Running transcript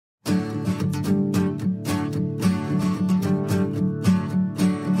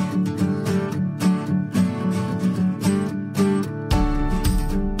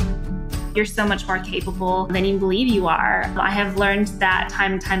you're so much more capable than you believe you are. I have learned that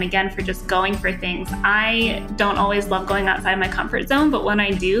time and time again for just going for things. I don't always love going outside my comfort zone, but when I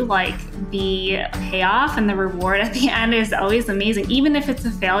do, like, the payoff and the reward at the end is always amazing. Even if it's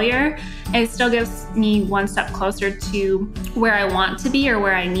a failure, it still gives me one step closer to where I want to be or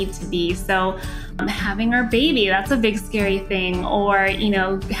where I need to be. So having our baby, that's a big scary thing. Or,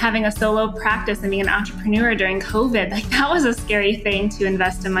 having a solo practice and being an entrepreneur during COVID, like that was a scary thing to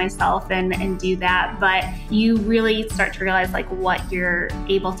invest in myself and do that. But you really start to realize like what you're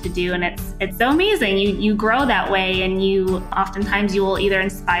able to do. And it's so amazing. You grow that way, and oftentimes you will either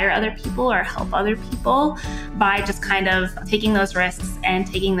inspire other people or help other people by just kind of taking those risks and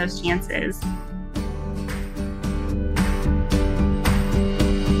taking those chances.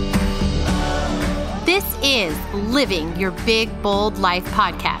 This is Living Your Big, Bold Life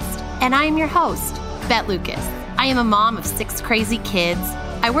podcast, and I am your host, Bet Lucas. I am a mom of 6 crazy kids.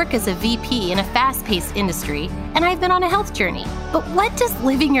 I work as a VP in a fast-paced industry, and I've been on a health journey. But what does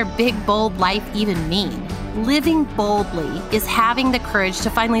living your big, bold life even mean? Living boldly is having the courage to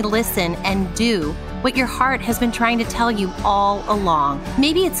finally listen and do what your heart has been trying to tell you all along.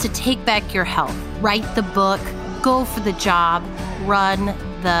 Maybe it's to take back your health, write the book, go for the job, run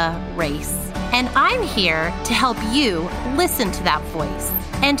the race. And I'm here to help you listen to that voice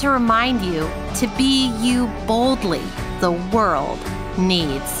and to remind you to be you boldly. The world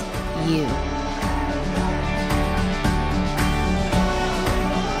needs you.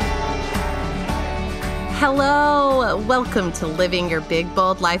 Hello, welcome to Living Your Big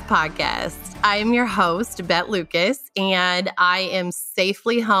Bold Life podcast. I am your host, Bet Lucas, and I am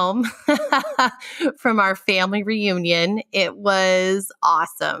safely home from our family reunion. It was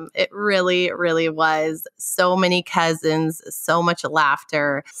awesome. It really, really was. So many cousins, so much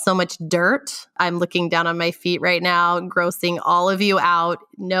laughter, so much dirt. I'm looking down on my feet right now, grossing all of you out.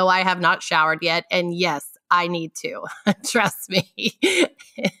 No, I have not showered yet. And yes, I need to. Trust me.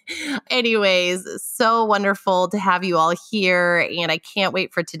 Anyways, so wonderful to have you all here, and I can't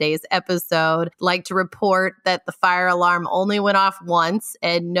wait for today's episode. Like to report that the fire alarm only went off once,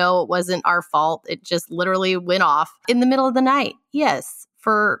 and no, it wasn't our fault. It just literally went off in the middle of the night. Yes,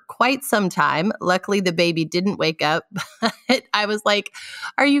 for quite some time. Luckily, the baby didn't wake up. But I was like,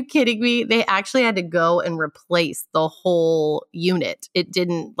 are you kidding me? They actually had to go and replace the whole unit. It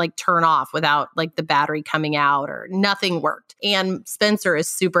didn't turn off without the battery coming out, or nothing worked. And Spencer is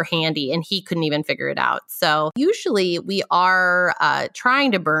super handy, and he couldn't even figure it out. So usually we are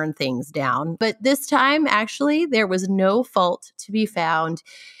trying to burn things down. But this time, actually, there was no fault to be found.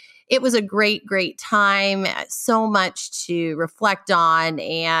 It was a great, great time. So much to reflect on.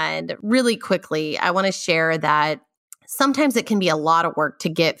 And really quickly, I want to share that sometimes it can be a lot of work to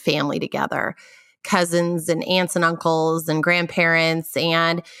get family together, cousins and aunts and uncles and grandparents.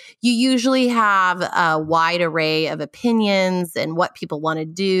 And you usually have a wide array of opinions and what people want to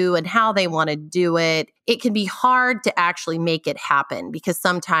do and how they want to do it. It can be hard to actually make it happen because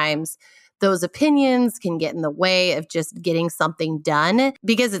sometimes those opinions can get in the way of just getting something done,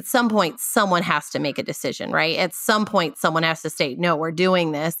 because at some point, someone has to make a decision, right? At some point, someone has to say, no, we're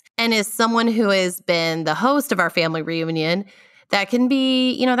doing this. And as someone who has been the host of our family reunion, that can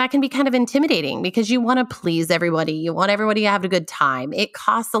be kind of intimidating because you want to please everybody. You want everybody to have a good time. It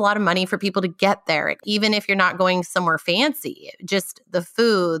costs a lot of money for people to get there, even if you're not going somewhere fancy. Just the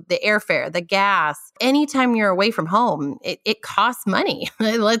food, the airfare, the gas. Anytime you're away from home, it costs money.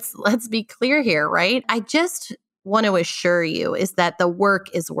 Let's be clear here, right? I just want to assure you is that the work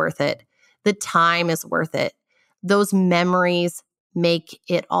is worth it. The time is worth it. Those memories make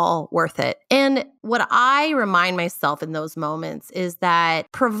it all worth it. And what I remind myself in those moments is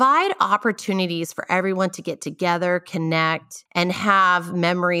that provide opportunities for everyone to get together, connect, and have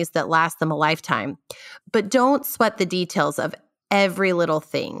memories that last them a lifetime. But don't sweat the details of every little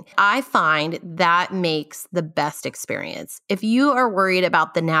thing. I find that makes the best experience. If you are worried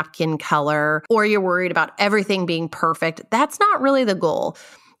about the napkin color or you're worried about everything being perfect, that's not really the goal.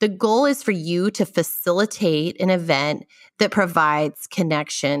 The goal is for you to facilitate an event that provides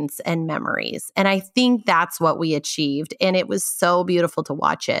connections and memories. And I think that's what we achieved. And it was so beautiful to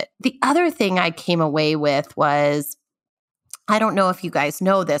watch it. The other thing I came away with was, I don't know if you guys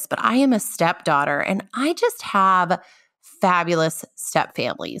know this, but I am a stepdaughter and I just have fabulous step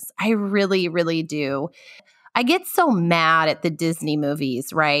families. I really, really do. I get so mad at the Disney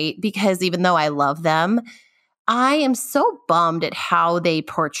movies, right? Because even though I love them, I am so bummed at how they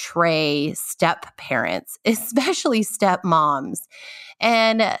portray step parents, especially stepmoms.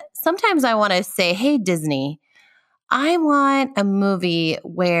 And sometimes I want to say, hey, Disney, I want a movie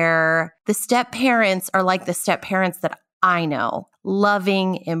where the step parents are like the step parents that I know.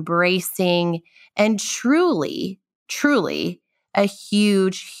 loving, embracing, and truly, truly a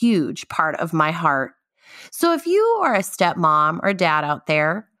huge, huge part of my heart. So if you are a stepmom or dad out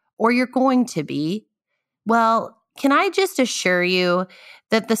there, or you're going to be, well, can I just assure you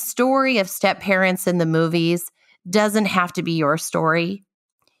that the story of step parents in the movies doesn't have to be your story?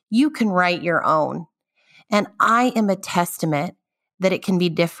 You can write your own. And I am a testament that it can be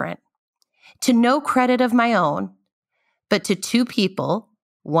different. To no credit of my own, but to two people,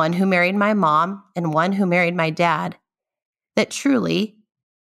 one who married my mom and one who married my dad, that truly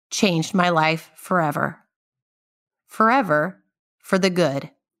changed my life forever. Forever for the good.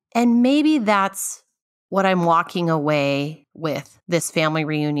 And maybe that's what I'm walking away with this family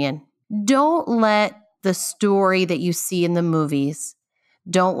reunion. Don't let the story that you see in the movies,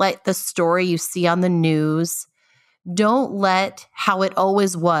 don't let the story you see on the news, don't let how it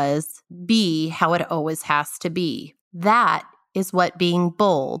always was be how it always has to be. That is what being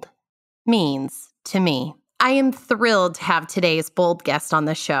bold means to me. I am thrilled to have today's bold guest on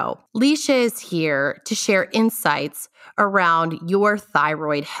the show. Leisha is here to share insights around your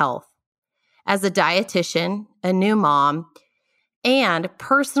thyroid health. As a dietitian, a new mom, and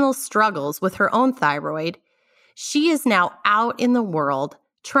personal struggles with her own thyroid, she is now out in the world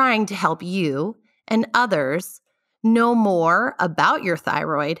trying to help you and others know more about your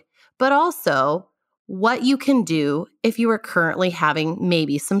thyroid, but also what you can do if you are currently having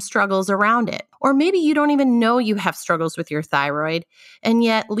maybe some struggles around it. Or maybe you don't even know you have struggles with your thyroid, and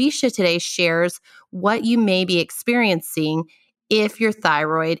yet Leisha today shares what you may be experiencing if your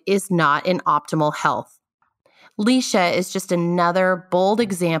thyroid is not in optimal health. Leisha is just another bold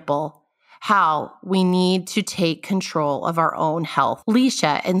example how we need to take control of our own health.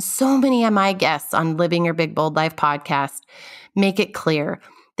 Leisha and so many of my guests on Living Your Big Bold Life podcast make it clear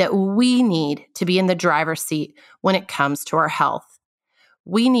that we need to be in the driver's seat when it comes to our health.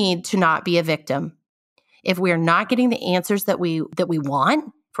 We need to not be a victim. If we are not getting the answers that we want,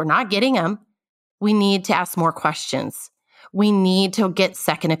 if we're not getting them, we need to ask more questions. We need to get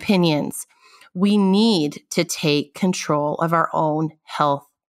second opinions. We need to take control of our own health.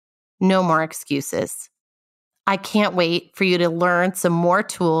 No more excuses. I can't wait for you to learn some more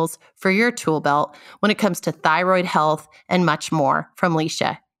tools for your tool belt when it comes to thyroid health and much more from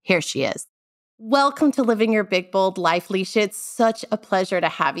Leisha. Here she is. Welcome to Living Your Big Bold Life, Leisha. It's such a pleasure to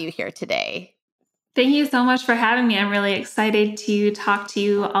have you here today. Thank you so much for having me. I'm really excited to talk to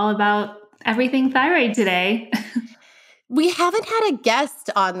you all about everything thyroid today. We haven't had a guest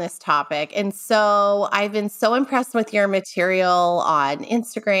on this topic, and so I've been so impressed with your material on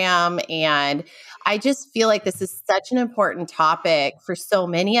Instagram, and I just feel like this is such an important topic for so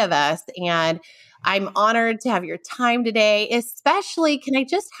many of us, and I'm honored to have your time today. Especially, can I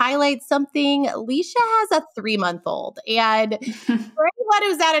just highlight something? Leisha has a 3-month-old, and for anyone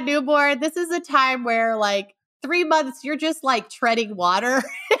who's had a newborn, this is a time where 3 months, you're just treading water.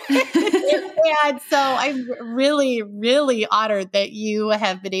 And so I'm really, really honored that you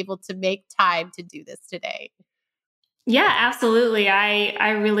have been able to make time to do this today. Yeah, absolutely. I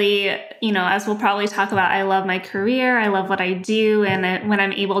really, as we'll probably talk about, I love my career. I love what I do. And when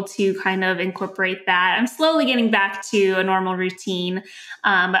I'm able to kind of incorporate that, I'm slowly getting back to a normal routine,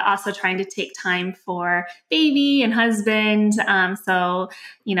 but also trying to take time for baby and husband. So,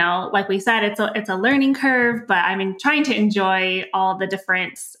 like we said, it's a learning curve, but I'm trying to enjoy all the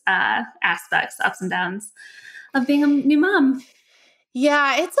different aspects, ups and downs of being a new mom.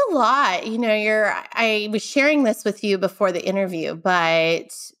 Yeah, it's a lot. I was sharing this with you before the interview,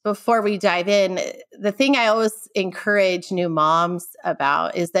 but before we dive in, the thing I always encourage new moms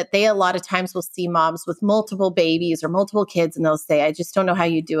about is that they a lot of times will see moms with multiple babies or multiple kids, and they'll say, I just don't know how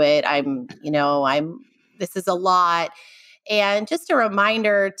you do it. This is a lot. And just a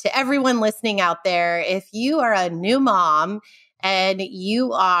reminder to everyone listening out there, if you are a new mom and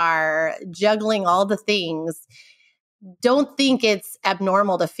you are juggling all the things, don't think it's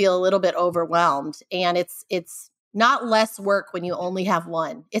abnormal to feel a little bit overwhelmed. And it's not less work when you only have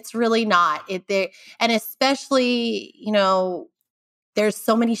one. It's really not. And especially, there's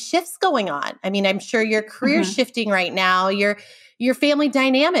so many shifts going on. I mean, I'm sure your career's shifting right now. Your family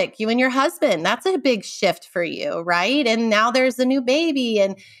dynamic, you and your husband, that's a big shift for you, right? And now there's a new baby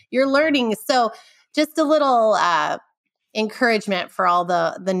and you're learning. So just a little encouragement for all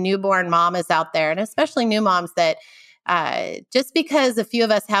the newborn mamas out there, and especially new moms that just because a few of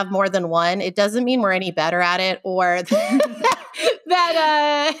us have more than one, it doesn't mean we're any better at it or that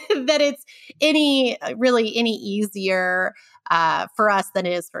it's any easier for us than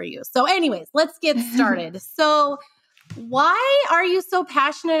it is for you. So anyways, let's get started. So why are you so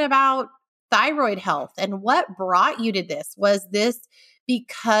passionate about thyroid health and what brought you to this? Was this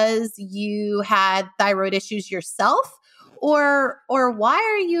because you had thyroid issues yourself, or why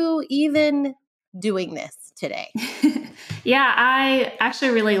are you even doing this today? Yeah, I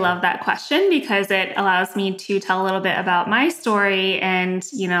actually really love that question because it allows me to tell a little bit about my story and,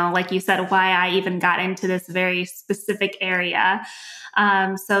 like you said, why I even got into this very specific area.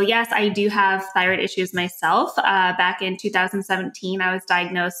 So yes, I do have thyroid issues myself. Back in 2017, I was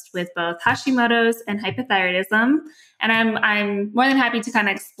diagnosed with both Hashimoto's and hypothyroidism. And I'm more than happy to kind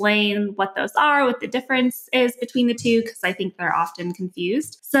of explain what those are, what the difference is between the two, because I think they're often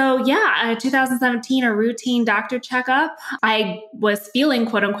confused. So yeah, 2017, a routine doctor checkup. I was feeling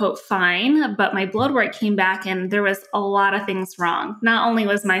quote unquote fine, but my blood work came back and there was a lot of things wrong. Not only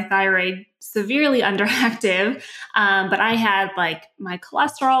was my thyroid severely underactive, but I had my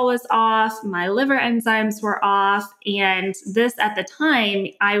cholesterol was off, my liver enzymes were off. And this at the time,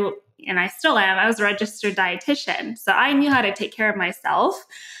 I still am, I was a registered dietitian. So I knew how to take care of myself.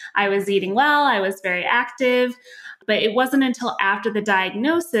 I was eating well, I was very active. But it wasn't until after the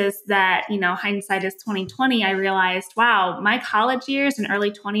diagnosis that, hindsight is 2020, I realized, wow, my college years and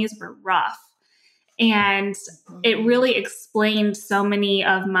early 20s were rough. And it really explained so many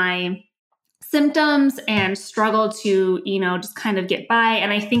of my symptoms and struggle to, just kind of get by.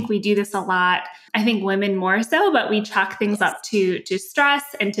 And I think we do this a lot. I think women more so, but we chalk things up to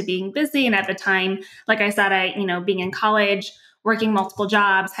stress and to being busy. And at the time, like I said, being in college, working multiple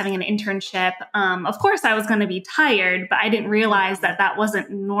jobs, having an internship, of course I was going to be tired, but I didn't realize that that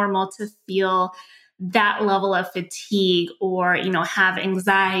wasn't normal to feel that level of fatigue or, have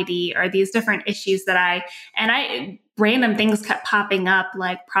anxiety or these different issues random things kept popping up,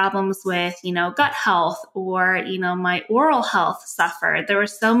 like problems with, gut health or, my oral health suffered. There were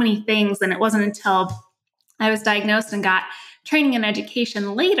so many things. And it wasn't until I was diagnosed and got training and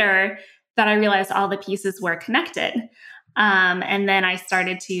education later that I realized all the pieces were connected. And then it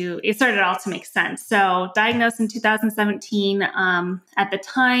started all to make sense. So diagnosed in 2017, at the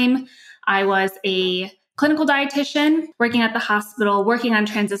time, I was a clinical dietitian working at the hospital, working on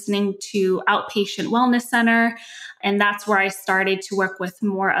transitioning to outpatient wellness center. And that's where I started to work with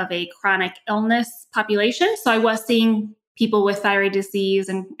more of a chronic illness population. So I was seeing people with thyroid disease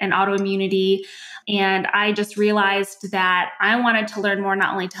and autoimmunity. And I just realized that I wanted to learn more,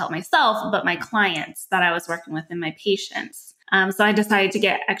 not only to help myself, but my clients that I was working with and my patients. So I decided to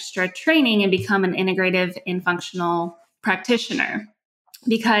get extra training and become an integrative and functional practitioner.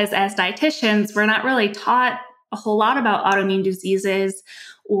 Because as dietitians, we're not really taught a whole lot about autoimmune diseases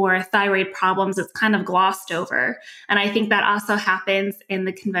or thyroid problems. It's kind of glossed over. And I think that also happens in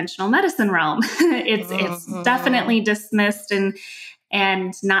the conventional medicine realm. It's definitely dismissed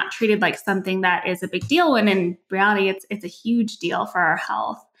and not treated like something that is a big deal, when in reality, it's a huge deal for our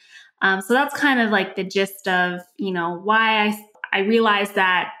health. So that's kind of like the gist of, why I realized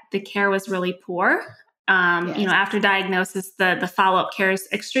that the care was really poor. After diagnosis, the follow-up care is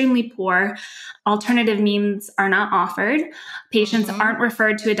extremely poor. Alternative means are not offered. Patients aren't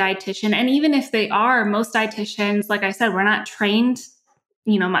referred to a dietitian. And even if they are, most dietitians, like I said, we're not trained,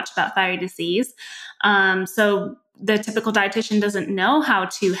 much about thyroid disease. So the typical dietitian doesn't know how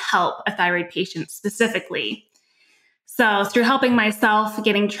to help a thyroid patient specifically. So through helping myself,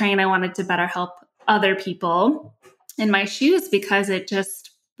 getting trained, I wanted to better help other people in my shoes, because it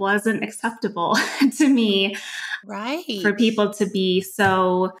just wasn't acceptable to me, right, for people to be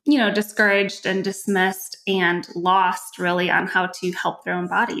so, discouraged and dismissed and lost really on how to help their own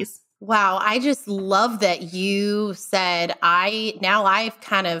bodies. Wow. I just love that you said, I've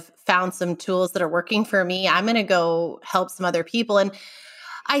kind of found some tools that are working for me. I'm going to go help some other people. And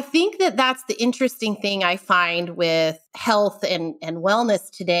I think that that's the interesting thing I find with health and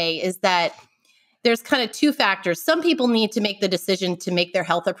wellness today, is that there's kind of two factors. Some people need to make the decision to make their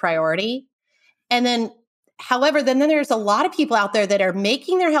health a priority. And then, however, then there's a lot of people out there that are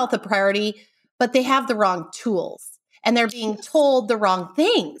making their health a priority, but they have the wrong tools and they're being told the wrong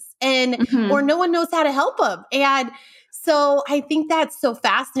things, and or no one knows how to help them. And so I think that's so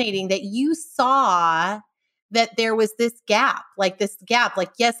fascinating that you saw that there was this gap, like,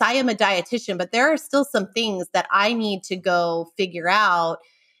 yes, I am a dietitian, but there are still some things that I need to go figure out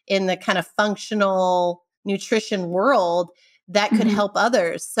in the kind of functional nutrition world that could help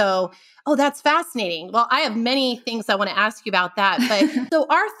others. So, that's fascinating. Well, I have many things I want to ask you about that. But so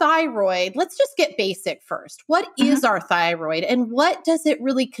our thyroid, let's just get basic first. What is our thyroid, and what does it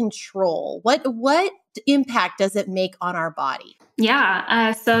really control? What impact does it make on our body?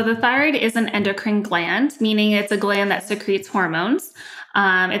 Yeah. So the thyroid is an endocrine gland, meaning it's a gland that secretes hormones.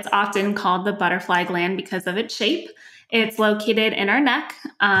 It's often called the butterfly gland because of its shape. It's located in our neck.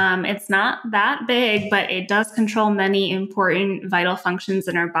 It's not that big, but it does control many important vital functions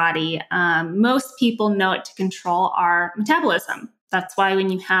in our body. Most people know it to control our metabolism. That's why when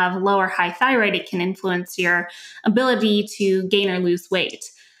you have low or high thyroid, it can influence your ability to gain or lose weight.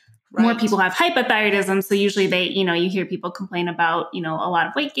 Right. More people have hypothyroidism. So usually you hear people complain about, a lot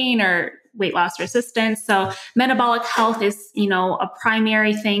of weight gain or weight loss resistance. So metabolic health is, a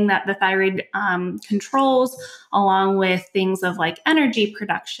primary thing that the thyroid controls, along with things of like energy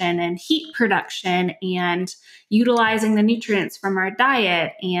production and heat production and utilizing the nutrients from our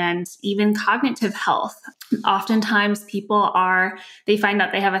diet and even cognitive health. Oftentimes they find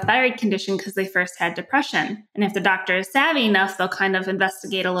out they have a thyroid condition because they first had depression. And if the doctor is savvy enough, they'll kind of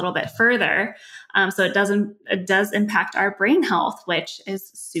investigate a little bit further. So it does impact our brain health, which is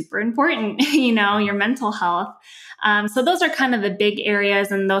super important, your mental health. So those are kind of the big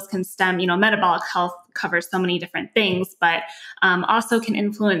areas, and those can stem, metabolic health covers so many different things, but also can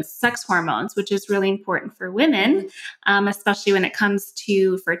influence sex hormones, which is really important for women, especially when it comes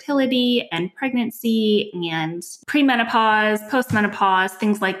to fertility and pregnancy and premenopause, postmenopause,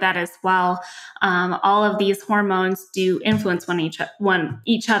 things like that as well. All of these hormones do influence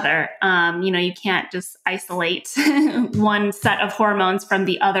each other. You can't just isolate one set of hormones from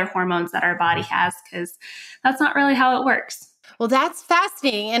the other hormones that our body has, because that's not really how it works. Well, that's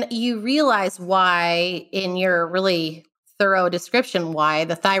fascinating. And you realize why, in your really thorough description, why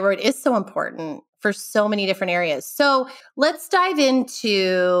the thyroid is so important for so many different areas. So let's dive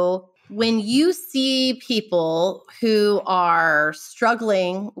into when you see people who are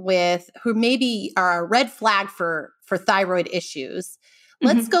struggling who maybe are a red flag for thyroid issues.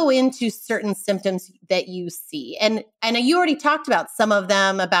 Let's go into certain symptoms that you see. And I know you already talked about some of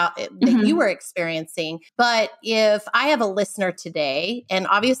them that you were experiencing. But if I have a listener today, and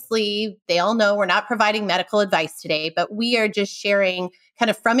obviously they all know we're not providing medical advice today, but we are just sharing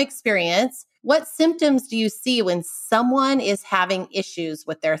kind of from experience, what symptoms do you see when someone is having issues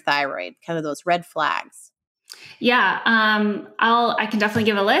with their thyroid, kind of those red flags? Yeah, I can definitely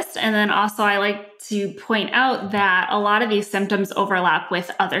give a list. And then also I like to point out that a lot of these symptoms overlap with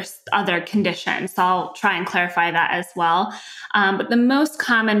other conditions. So I'll try and clarify that as well. But the most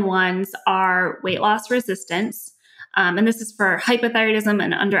common ones are weight loss resistance. And this is for hypothyroidism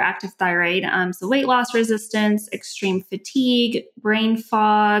and underactive thyroid. So weight loss resistance, extreme fatigue, brain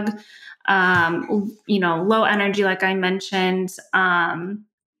fog, low energy, like I mentioned.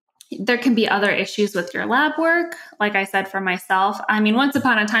 There can be other issues with your lab work. Like I said, for myself, once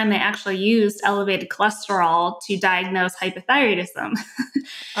upon a time, they actually used elevated cholesterol to diagnose hypothyroidism.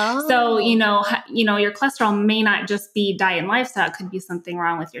 Oh. So, your cholesterol may not just be diet and lifestyle. It could be something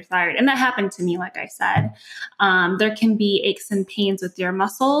wrong with your thyroid. And that happened to me, like I said. There can be aches and pains with your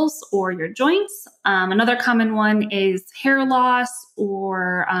muscles or your joints. Another common one is hair loss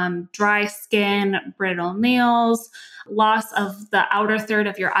or dry skin, brittle nails, loss of the outer third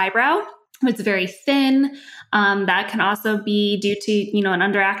of your eyebrow. It's very thin. That can also be due to, an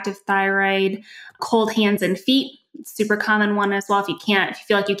underactive thyroid. Cold hands and feet, super common one as well. If you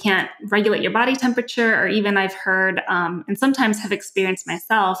feel like you can't regulate your body temperature, or even I've heard, and sometimes have experienced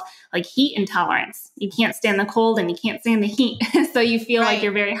myself, like heat intolerance. You can't stand the cold and you can't stand the heat. So you feel like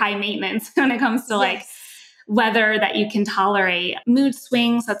you're very high maintenance when it comes to like weather that you can tolerate. Mood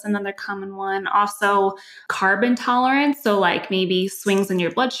swings, that's another common one. Also, carb intolerance. So like maybe swings in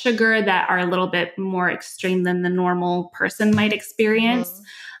your blood sugar that are a little bit more extreme than the normal person might experience.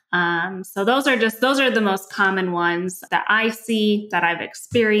 So those are the most common ones that I see, that I've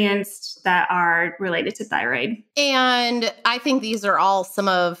experienced, that are related to thyroid. And I think these are all some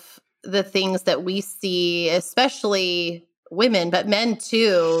of the things that we see, especially women, but men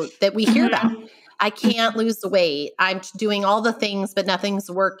too, that we hear about. I can't lose the weight. I'm doing all the things, but nothing's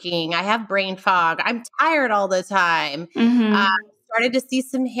working. I have brain fog. I'm tired all the time. Started to see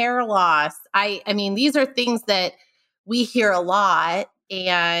some hair loss. These are things that we hear a lot,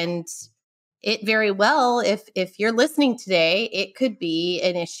 and it very well, if you're listening today, it could be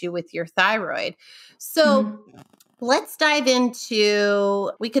an issue with your thyroid. So let's dive into,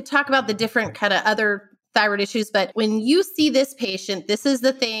 we could talk about the different kind of other thyroid issues, but when you see this patient, this is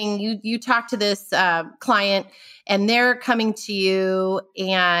the thing, you talk to this client and they're coming to you,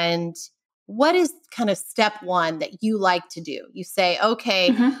 and what is kind of step one that you like to do? You say,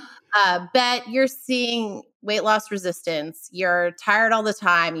 okay, bet you're seeing weight loss resistance, you're tired all the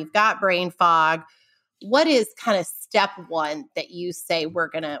time, you've got brain fog. what is kind of step one that you say we're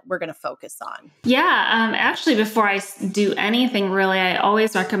gonna focus on? Yeah, actually, before I do anything really, I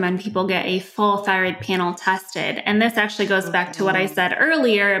always recommend people get a full thyroid panel tested. And this actually goes back to what I said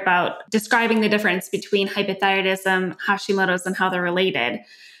earlier about describing the difference between hypothyroidism, Hashimoto's, and how they're related.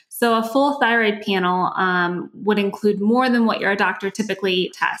 So a full thyroid panel would include more than what your doctor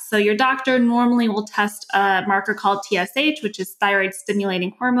typically tests. So your doctor normally will test a marker called TSH, which is thyroid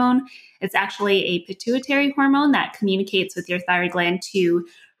stimulating hormone. It's actually a pituitary hormone that communicates with your thyroid gland to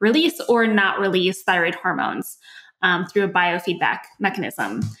release or not release thyroid hormones through a biofeedback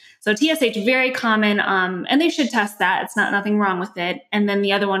mechanism. So TSH, very common, and they should test that. It's nothing wrong with it. And then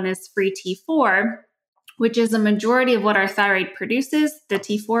the other one is free T4, which is a majority of what our thyroid produces, the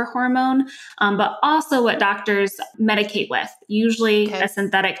T4 hormone, but also what doctors medicate with, usually a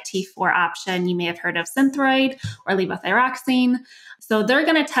synthetic T4 option. You may have heard of Synthroid or levothyroxine. So they're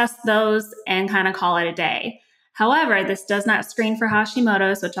going to test those and kind of call it a day. However, this does not screen for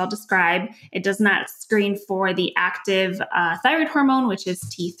Hashimoto's, which I'll describe. It does not screen for the active thyroid hormone, which is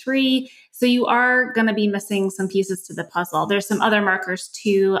T3. So you are going to be missing some pieces to the puzzle. There's some other markers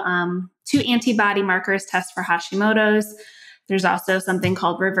too. Two antibody markers test for Hashimoto's. There's also something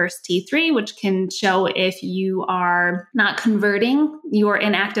called reverse T3, which can show if you are not converting your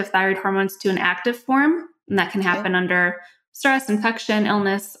inactive thyroid hormones to an active form. And that can happen under stress, infection,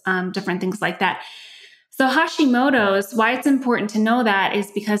 illness, different things like that. So Hashimoto's, why it's important to know that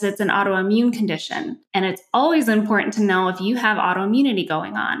is because it's an autoimmune condition. And it's always important to know if you have autoimmunity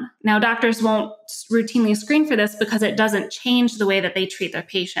going on. Now, doctors won't routinely screen for this because it doesn't change the way that they treat their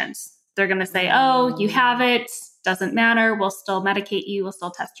patients. They're going to say, oh, you have it, doesn't matter. We'll still medicate you. We'll still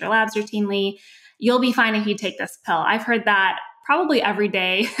test your labs routinely. You'll be fine if you take this pill. I've heard that probably every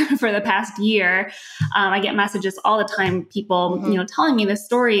day for the past year. I get messages all the time, people, telling me this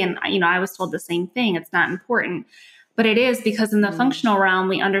story. And, I was told the same thing. It's not important, but it is, because in the functional realm,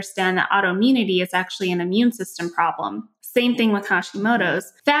 we understand that autoimmunity is actually an immune system problem. Same thing with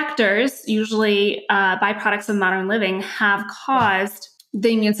Hashimoto's. Factors, usually byproducts of modern living, have caused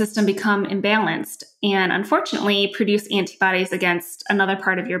the immune system become imbalanced and unfortunately produce antibodies against another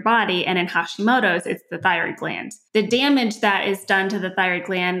part of your body. And in Hashimoto's, it's the thyroid gland. The damage that is done to the thyroid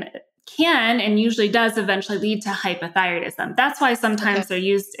gland can and usually does eventually lead to hypothyroidism. That's why sometimes they're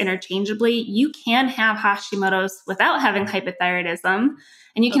used interchangeably. You can have Hashimoto's without having hypothyroidism,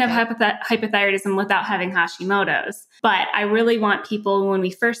 and you can have hypothyroidism without having Hashimoto's. But I really want people, when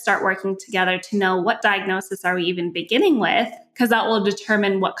we first start working together, to know what diagnosis are we even beginning with, because that will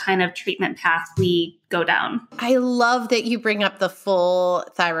determine what kind of treatment path we go down. I love that you bring up the full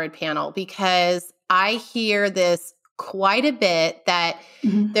thyroid panel, because I hear this quite a bit, that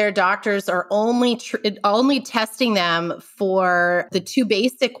their doctors are only testing them for the two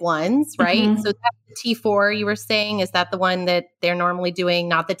basic ones, right? So that's the T4 you were saying, is that the one that they're normally doing,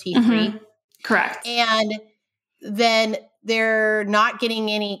 not the T3? Correct. And then they're not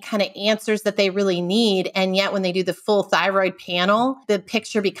getting any kind of answers that they really need. And yet when they do the full thyroid panel, the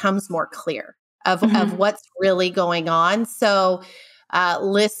picture becomes more clear of what's really going on. So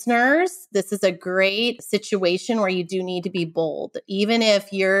listeners, this is a great situation where you do need to be bold. Even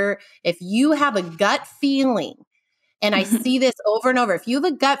if you have a gut feeling, and I see this over and over, if you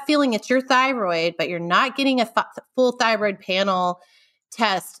have a gut feeling it's your thyroid, but you're not getting a full thyroid panel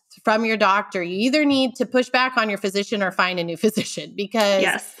test from your doctor, you either need to push back on your physician or find a new physician, because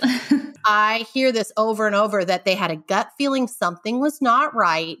I hear this over and over, that they had a gut feeling something was not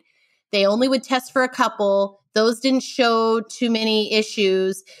right. They only would test for a couple. Those didn't show too many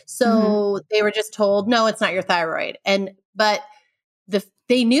issues. So they were just told, no, it's not your thyroid. But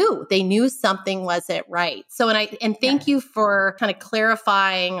they knew something wasn't right. So, and thank you for kind of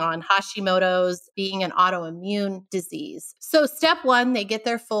clarifying on Hashimoto's being an autoimmune disease. So step one, they get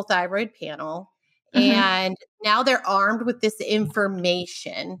their full thyroid panel. And now they're armed with this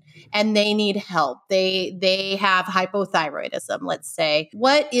information and they need help. They have hypothyroidism, let's say.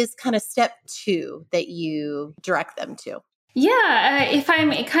 What is kind of step two that you direct them to? Yeah, it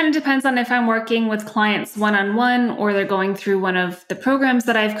kind of depends on if I'm working with clients one-on-one or they're going through one of the programs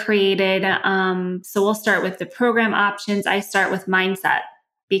that I've created. So we'll start with the program options. I start with mindset,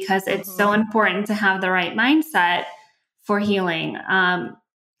 because it's so important to have the right mindset for healing.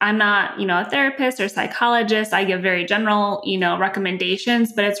 I'm not, a therapist or psychologist. I give very general,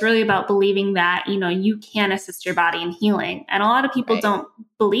 recommendations, but it's really about believing that, you can assist your body in healing. And a lot of people don't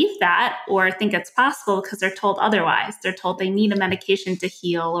believe that or think it's possible because they're told otherwise. They're told they need a medication to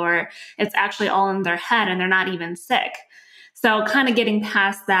heal, or it's actually all in their head and they're not even sick. So kind of getting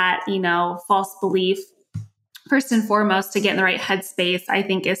past that, false belief first and foremost, to get in the right headspace, I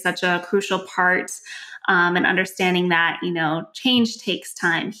think is such a crucial part. And understanding that, change takes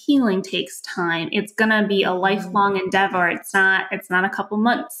time, healing takes time. It's going to be a lifelong endeavor. It's not a couple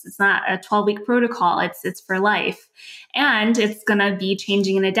months. It's not a 12-week protocol. It's for life. And it's going to be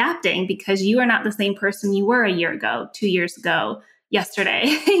changing and adapting because you are not the same person you were a year ago, 2 years ago, yesterday,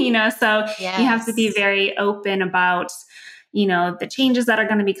 so Yes. You have to be very open about the changes that are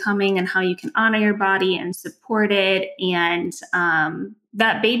going to be coming and how you can honor your body and support it. And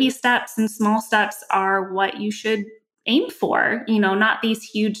that baby steps and small steps are what you should aim for, not these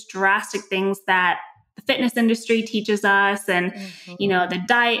huge drastic things that the fitness industry teaches us. And, the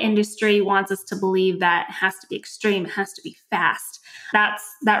diet industry wants us to believe that it has to be extreme, it has to be fast.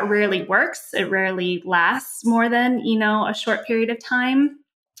 That rarely works. It rarely lasts more than, a short period of time.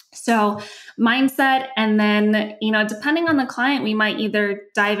 So mindset. And then, depending on the client, we might either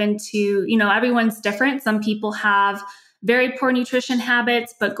dive into, everyone's different. Some people have very poor nutrition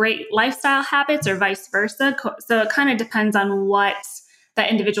habits, but great lifestyle habits, or vice versa. So it kind of depends on what that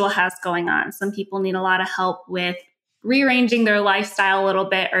individual has going on. Some people need a lot of help with rearranging their lifestyle a little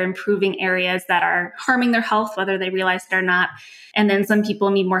bit or improving areas that are harming their health, whether they realize it or not. And then some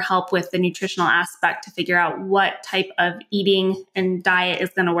people need more help with the nutritional aspect to figure out what type of eating and diet is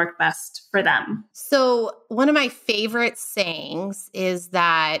going to work best for them. So one of my favorite sayings is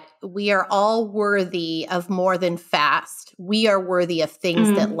that we are all worthy of more than fast. We are worthy of things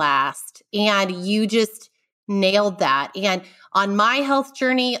that last. And you just nailed that. And on my health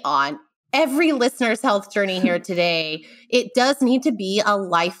journey, on every listener's health journey here today, it does need to be a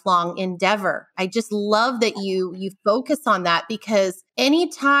lifelong endeavor. I just love that you focus on that, because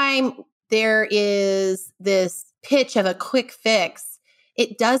anytime there is this pitch of a quick fix,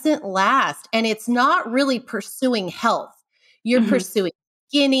 it doesn't last. And it's not really pursuing health. You're pursuing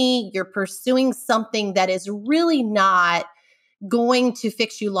skinny, you're pursuing something that is really not going to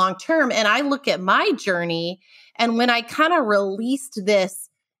fix you long term. And I look at my journey, and when I kind of released this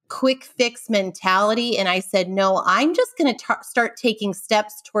quick fix mentality, and I said, no, I'm just going to start taking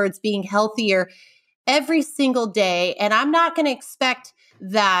steps towards being healthier every single day. And I'm not going to expect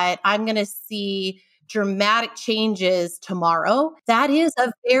that I'm going to see dramatic changes tomorrow. That is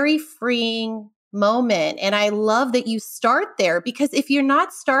a very freeing moment. And I love that you start there, because if you're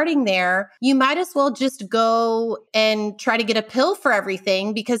not starting there, you might as well just go and try to get a pill for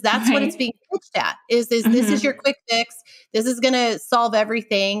everything, because that's what it's being pitched at is this is your quick fix. This is going to solve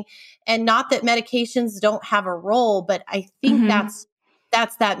everything. And not that medications don't have a role, but I think that's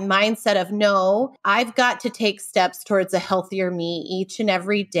that mindset of, no, I've got to take steps towards a healthier me each and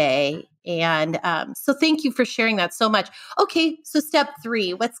every day. And so thank you for sharing that so much. Okay, so step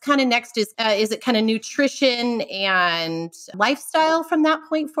 3, what's kind of next is it kind of nutrition and lifestyle from that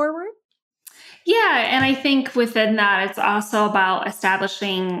point forward? Yeah. And I think within that, it's also about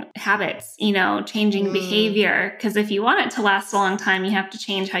establishing habits, changing behavior. Because if you want it to last a long time, you have to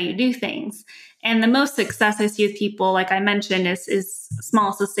change how you do things. And the most success I see with people, like I mentioned, is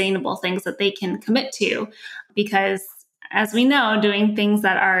small, sustainable things that they can commit to. Because as we know, doing things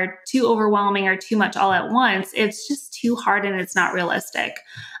that are too overwhelming or too much all at once, it's just too hard and it's not realistic.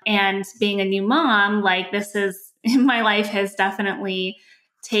 And being a new mom, in my life has definitely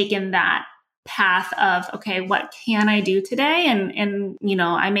taken that path of, okay, what can I do today? And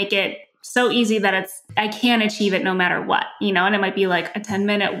I make it so easy that I can achieve it no matter what, and it might be like a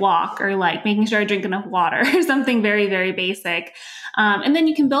 10-minute walk, or like making sure I drink enough water or something very, very basic. And then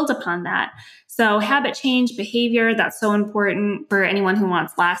you can build upon that. So habit change, behavior, that's so important for anyone who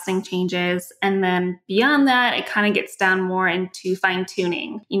wants lasting changes. And then beyond that, it kind of gets down more into fine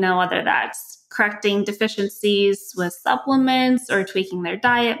tuning, whether that's correcting deficiencies with supplements or tweaking their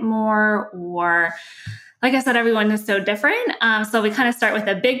diet more, or like I said, everyone is so different. So we kind of start with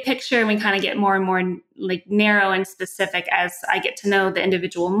a big picture, and we kind of get more and more like narrow and specific as I get to know the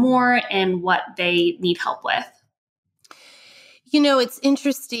individual more and what they need help with. It's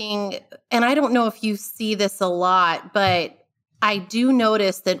interesting, and I don't know if you see this a lot, but I do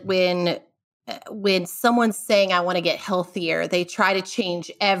notice that when someone's saying, I want to get healthier, they try to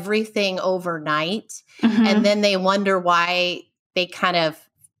change everything overnight. And then they wonder why they kind of,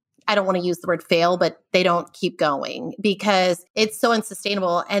 I don't want to use the word fail, but they don't keep going because it's so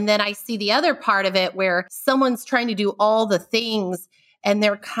unsustainable. And then I see the other part of it where someone's trying to do all the things and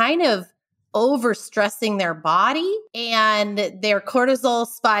they're kind of overstressing their body and their cortisol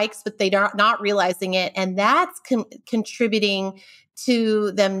spikes, but they're not realizing it. And that's contributing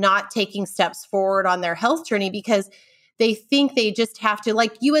to them not taking steps forward on their health journey because they think they just have to,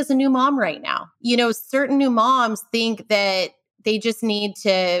 like you as a new mom right now, certain new moms think that they just need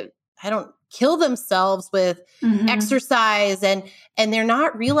to, kill themselves with Mhm. exercise, and they're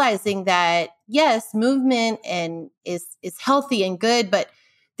not realizing that yes, movement is healthy and good, but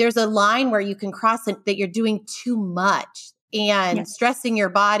there's a line where you can cross it, that you're doing too much and Yeah. stressing your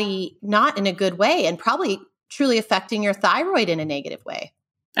body not in a good way, and probably truly affecting your thyroid in a negative way.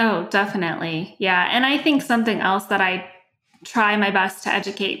 Oh, definitely. Yeah. And I think something else that I try my best to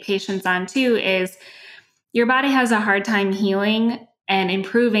educate patients on too is your body has a hard time healing and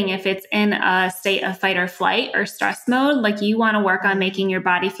improving if it's in a state of fight or flight or stress mode. Like, you want to work on making your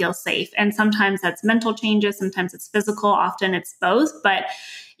body feel safe. And sometimes that's mental changes, sometimes it's physical, often it's both. But,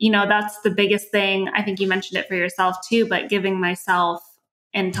 that's the biggest thing. I think you mentioned it for yourself too, but giving myself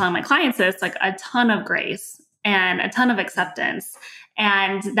and telling my clients this, like, a ton of grace and a ton of acceptance.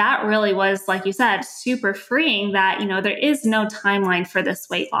 And that really was, like you said, super freeing that, there is no timeline for this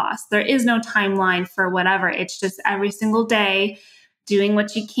weight loss. There is no timeline for whatever. It's just every single day doing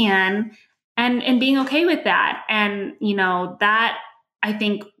what you can and being okay with that. And, that I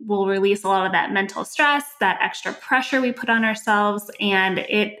think will release a lot of that mental stress, that extra pressure we put on ourselves. And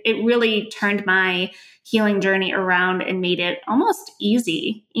it really turned my healing journey around and made it almost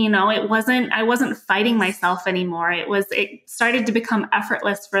easy. I wasn't fighting myself anymore. It started to become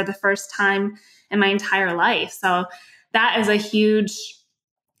effortless for the first time in my entire life. So that is a huge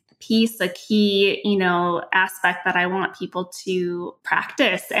piece, a key, aspect that I want people to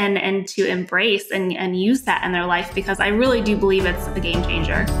practice and to embrace and use that in their life, because I really do believe it's a game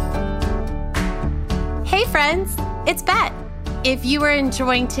changer. Hey friends, it's Bet. If you are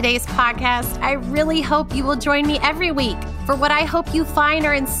enjoying today's podcast, I really hope you will join me every week for what I hope you find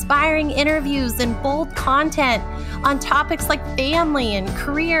are inspiring interviews and bold content on topics like family and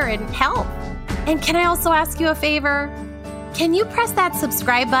career and health. And can I also ask you a favor? Can you press that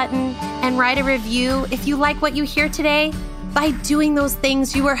subscribe button and write a review if you like what you hear today? By doing those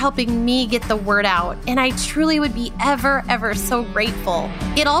things, you are helping me get the word out, and I truly would be ever, ever so grateful.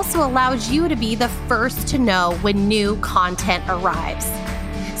 It also allows you to be the first to know when new content arrives.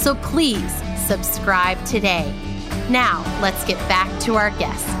 So please subscribe today. Now, let's get back to our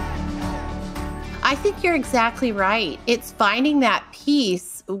guest. I think you're exactly right. It's finding that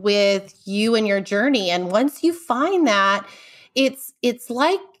peace with you and your journey. And once you find that, it's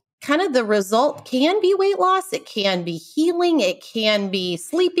like kind of the result can be weight loss. It can be healing. It can be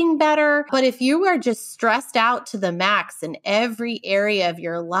sleeping better. But if you are just stressed out to the max in every area of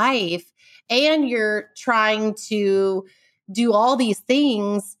your life, and you're trying to do all these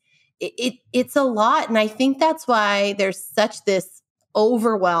things, it's a lot. And I think that's why there's such this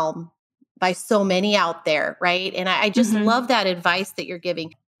overwhelm by so many out there, right? And I just love that advice that you're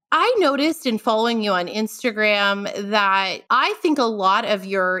giving. I noticed in following you on Instagram that I think a lot of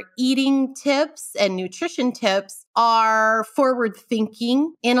your eating tips and nutrition tips are forward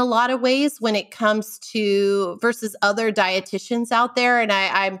thinking in a lot of ways when it comes to versus other dietitians out there. And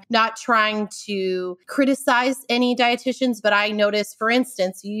I'm not trying to criticize any dietitians, but I noticed, for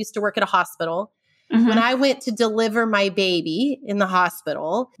instance, you used to work at a hospital. When I went to deliver my baby in the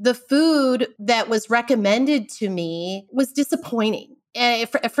hospital, the food that was recommended to me was disappointing.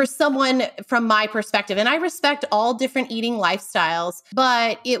 For someone from my perspective, and I respect all different eating lifestyles,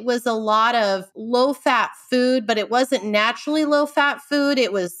 but it was a lot of low-fat food, but it wasn't naturally low-fat food.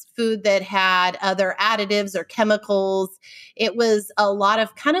 It was food that had other additives or chemicals. It was a lot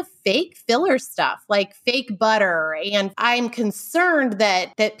of kind of fake filler stuff, like fake butter. And I'm concerned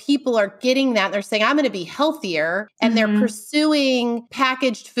that people are getting that. They're saying, I'm going to be healthier. And they're pursuing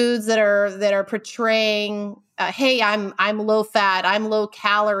packaged foods that are portraying, hey, I'm low fat, I'm low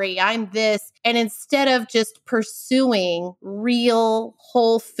calorie, I'm this. And instead of just pursuing real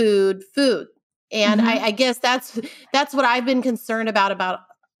whole food. And I guess that's what I've been concerned about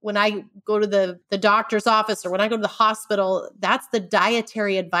when I go to the doctor's office or when I go to the hospital. That's the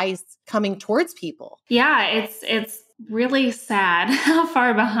dietary advice coming towards people. Yeah, it's really sad how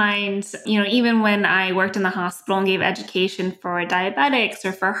far behind, even when I worked in the hospital and gave education for diabetics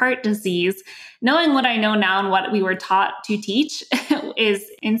or for heart disease, knowing what I know now and what we were taught to teach is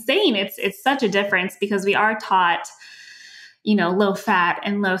insane. It's such a difference because we are taught, low fat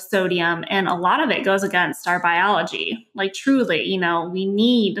and low sodium, and a lot of it goes against our biology. Like, truly, we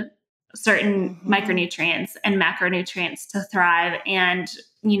need certain micronutrients and macronutrients to thrive. And,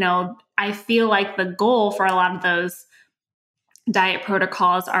 I feel like the goal for a lot of those diet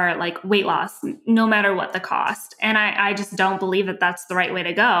protocols are like weight loss, no matter what the cost. And I just don't believe that that's the right way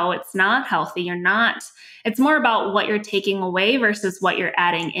to go. It's not healthy. It's more about what you're taking away versus what you're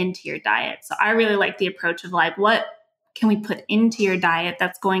adding into your diet. So I really like the approach of like, what can we put into your diet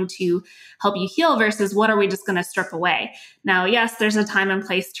that's going to help you heal versus what are we just going to strip away? Now, yes, there's a time and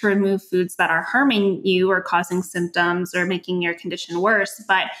place to remove foods that are harming you or causing symptoms or making your condition worse.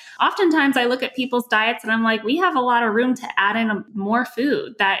 But oftentimes I look at people's diets and I'm like, we have a lot of room to add in more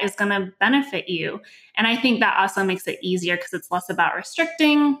food that is going to benefit you. And I think that also makes it easier because it's less about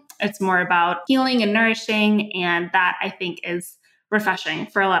restricting. It's more about healing and nourishing. And that I think is refreshing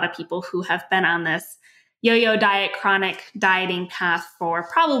for a lot of people who have been on this yo-yo diet, chronic dieting path for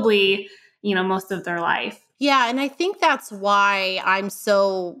probably, most of their life. Yeah. And I think that's why I'm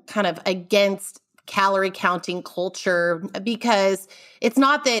so kind of against calorie counting culture, because it's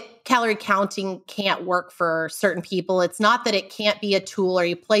not that calorie counting can't work for certain people. It's not that it can't be a tool or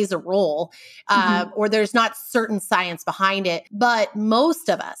it plays a role, or there's not certain science behind it. But most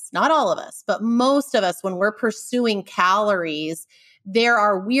of us, not all of us, but most of us, when we're pursuing calories, there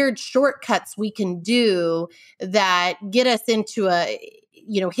are weird shortcuts we can do that get us into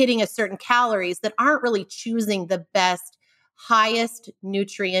hitting a certain calories that aren't really choosing the best, highest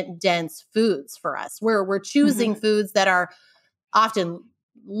nutrient dense foods for us. We're choosing foods that are often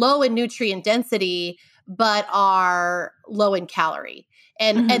low in nutrient density, but are low in calorie.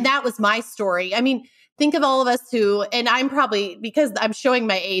 And that was my story. I mean, think of all of us who, and I'm probably, because I'm showing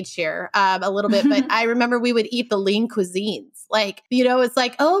my age here a little bit, but I remember we would eat the lean cuisines. Like, it's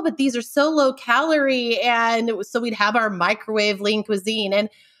like, oh, but these are so low calorie. And so we'd have our microwave lean cuisine. And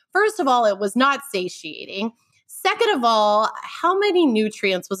first of all, it was not satiating. Second of all, how many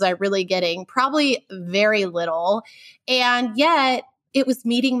nutrients was I really getting? Probably very little. And yet it was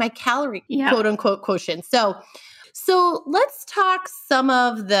meeting my calorie quote unquote quotient. So let's talk some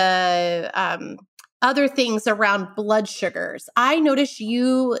of the other things around blood sugars. I notice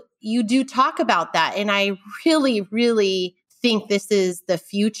you do talk about that. And I really, really think this is the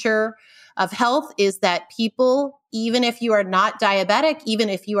future of health, is that people, even if you are not diabetic, even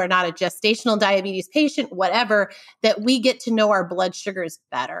if you are not a gestational diabetes patient, whatever, that we get to know our blood sugars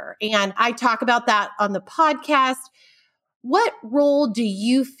better. And I talk about that on the podcast. What role do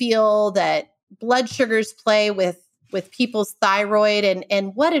you feel that blood sugars play with people's thyroid?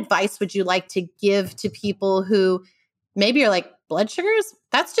 And what advice would you like to give to people who maybe are like, blood sugars?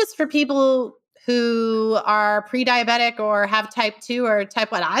 That's just for people who are pre-diabetic or have type 2 or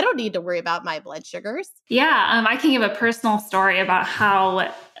type 1. I don't need to worry about my blood sugars. Yeah, I can give a personal story about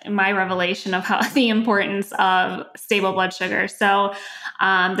how my revelation of how the importance of stable blood sugar. So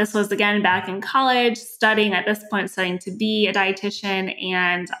this was, again, back in college, studying to be a dietitian.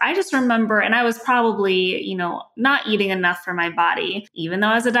 And I just remember, and I was probably, not eating enough for my body, even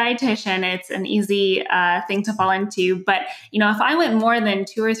though as a dietitian, it's an easy thing to fall into. But, if I went more than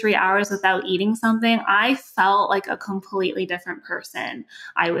 2 or 3 hours without eating something, I felt like a completely different person.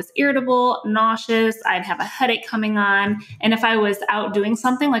 I was irritable, nauseous, I'd have a headache coming on. And if I was out doing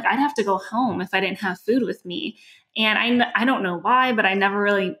something, like I'd have to go home if I didn't have food with me. And I don't know why, but I never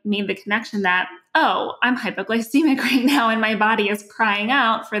really made the connection that, oh, I'm hypoglycemic right now and my body is crying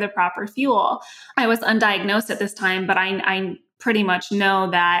out for the proper fuel. I was undiagnosed at this time, but I pretty much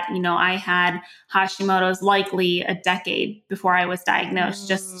know that, I had Hashimoto's likely a decade before I was diagnosed,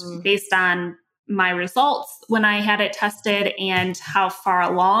 just based on my results when I had it tested and how far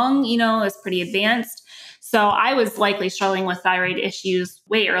along, it was pretty advanced. So I was likely struggling with thyroid issues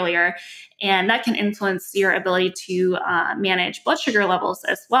way earlier, and that can influence your ability to manage blood sugar levels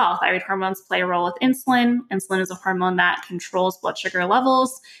as well. Thyroid hormones play a role with insulin. Insulin is a hormone that controls blood sugar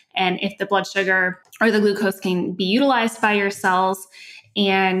levels. And if the blood sugar or the glucose can be utilized by your cells,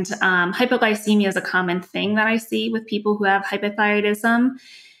 and hypoglycemia is a common thing that I see with people who have hypothyroidism.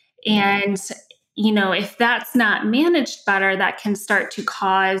 And, if that's not managed better, that can start to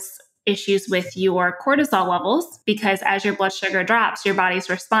cause issues with your cortisol levels, because as your blood sugar drops, your body's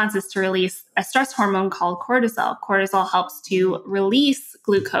response is to release a stress hormone called cortisol. Cortisol helps to release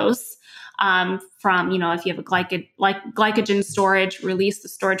glucose from, if you have a glycogen storage, release the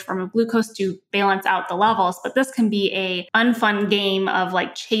storage form of glucose to balance out the levels. But this can be a unfun game of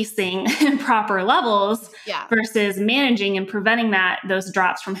like chasing proper levels versus managing and preventing those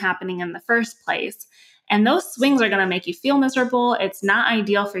drops from happening in the first place. And those swings are going to make you feel miserable. It's not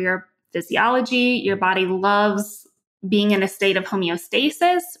ideal for your physiology. Your body loves being in a state of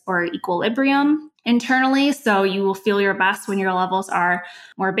homeostasis or equilibrium internally. So you will feel your best when your levels are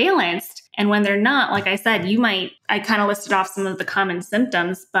more balanced. And when they're not, like I said, I kind of listed off some of the common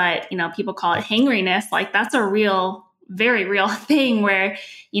symptoms, but, people call it hangriness. Like that's a very real thing where,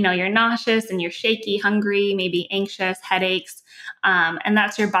 you're nauseous and you're shaky, hungry, maybe anxious, headaches. And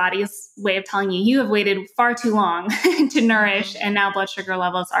that's your body's way of telling you have waited far too long to nourish. And now blood sugar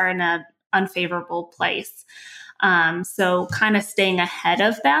levels are in an unfavorable place. So kind of staying ahead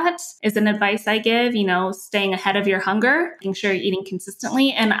of that is an advice I give, staying ahead of your hunger, making sure you're eating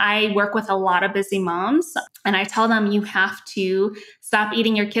consistently. And I work with a lot of busy moms, and I tell them you have to stop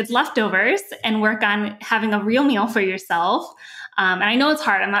eating your kids' leftovers and work on having a real meal for yourself. And I know it's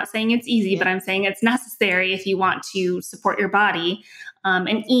hard. I'm not saying it's easy, but I'm saying it's necessary if you want to support your body,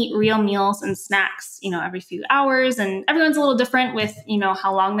 and eat real meals and snacks, every few hours. And everyone's a little different with,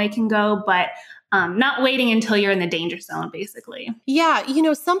 how long they can go, but not waiting until you're in the danger zone, basically. Yeah.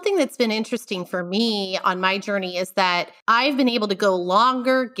 Something that's been interesting for me on my journey is that I've been able to go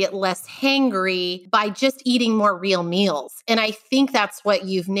longer, get less hangry by just eating more real meals. And I think that's what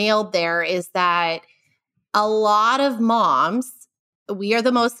you've nailed there, is that a lot of moms, we are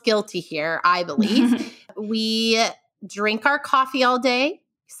the most guilty here, I believe. We drink our coffee all day,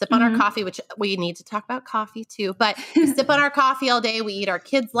 sip on our coffee, which we need to talk about coffee too, but we sip on our coffee all day. We eat our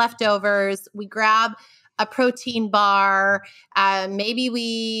kids' leftovers. We grab a protein bar. Maybe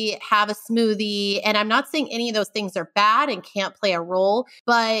we have a smoothie. And I'm not saying any of those things are bad and can't play a role,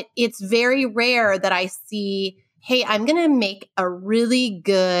 but it's very rare that I see, hey, I'm going to make a really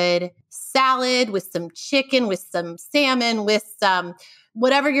good salad with some chicken, with some salmon, with some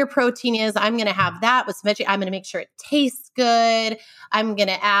whatever your protein is. I'm going to have that with some veggie. I'm going to make sure it tastes good. I'm going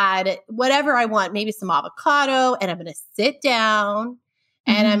to add whatever I want, maybe some avocado, and I'm going to sit down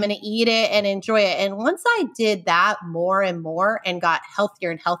and I'm going to eat it and enjoy it. And once I did that more and more and got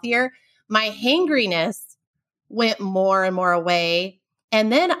healthier and healthier, my hangriness went more and more away. And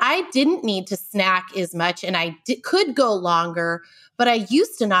then I didn't need to snack as much, and I could go longer, but I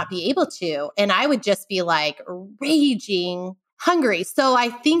used to not be able to. And I would just be like raging hungry. So I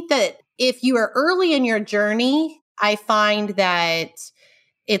think that if you are early in your journey, I find that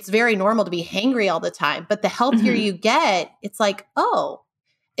it's very normal to be hangry all the time. But the healthier you get, it's like, oh,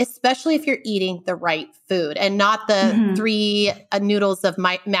 especially if you're eating the right food and not the 3 noodles of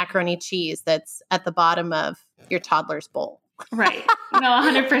macaroni cheese that's at the bottom of your toddler's bowl. Right. No,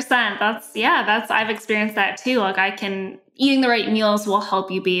 100%. I've experienced that too. Like eating the right meals will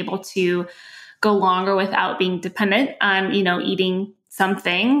help you be able to go longer without being dependent on, eating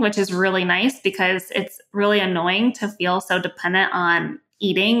something, which is really nice because it's really annoying to feel so dependent on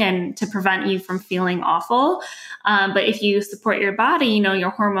eating and to prevent you from feeling awful. But if you support your body,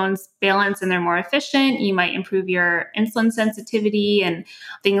 your hormones balance and they're more efficient. You might improve your insulin sensitivity, and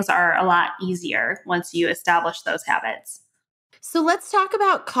things are a lot easier once you establish those habits. So let's talk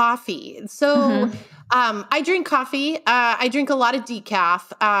about coffee. So I drink coffee. I drink a lot of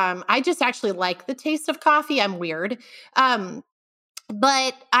decaf. I just actually like the taste of coffee. I'm weird.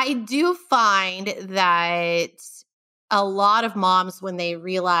 But I do find that a lot of moms, when they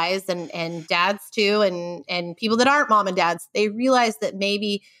realize, and dads too, and people that aren't mom and dads, they realize that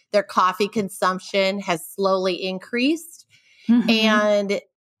maybe their coffee consumption has slowly increased. And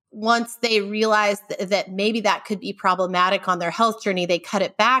once they realize that maybe that could be problematic on their health journey, they cut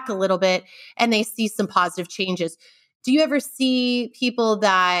it back a little bit and they see some positive changes. Do you ever see people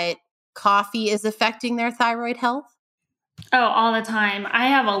that coffee is affecting their thyroid health? Oh, all the time. I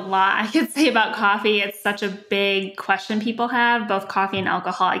have a lot I could say about coffee. It's such a big question people have, both coffee and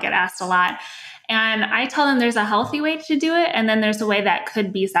alcohol. I get asked a lot. And I tell them there's a healthy way to do it, and then there's a way that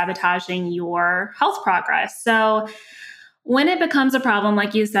could be sabotaging your health progress. So when it becomes a problem,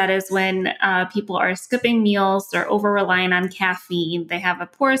 like you said, is when people are skipping meals, they're over-relying on caffeine, they have a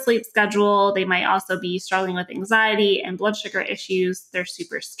poor sleep schedule, they might also be struggling with anxiety and blood sugar issues, they're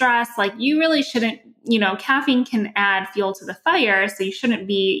super stressed. Like, you really shouldn't, caffeine can add fuel to the fire, so you shouldn't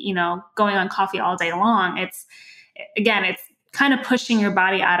be, going on coffee all day long. It's kind of pushing your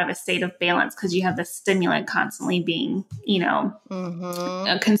body out of a state of balance because you have the stimulant constantly being,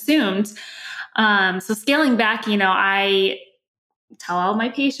 consumed. So scaling back, I tell all my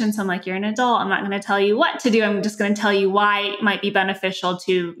patients, I'm like, you're an adult. I'm not going to tell you what to do. I'm just going to tell you why it might be beneficial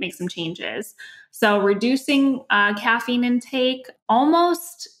to make some changes. So reducing caffeine intake,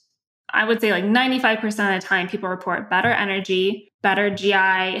 almost, I would say like 95% of the time, people report better energy, better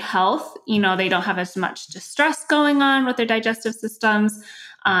GI health. They don't have as much distress going on with their digestive systems.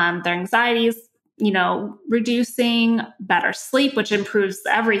 Their anxieties, reducing, better sleep, which improves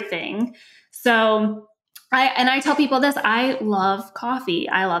everything. So I tell people this, I love coffee.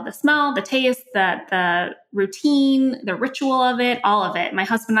 I love the smell, the taste, the routine, the ritual of it, all of it. My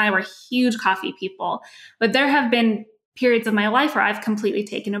husband and I were huge coffee people, but there have been periods of my life where I've completely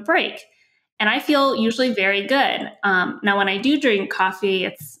taken a break and I feel usually very good. Now, when I do drink coffee,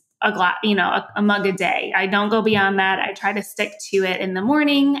 it's a glass, a mug a day. I don't go beyond that. I try to stick to it in the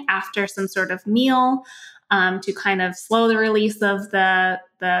morning after some sort of meal, to kind of slow the release of the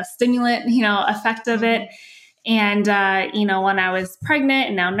stimulant, effect of it. And, when I was pregnant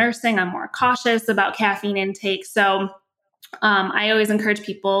and now nursing, I'm more cautious about caffeine intake. So I always encourage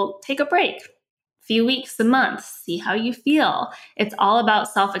people, take a break, few weeks, a month, see how you feel. It's all about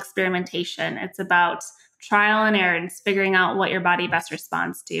self-experimentation. It's about trial and error and figuring out what your body best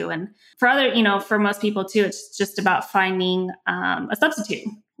responds to. And for most people too, it's just about finding a substitute,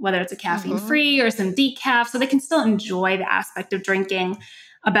 whether it's a caffeine free or some decaf, so they can still enjoy the aspect of drinking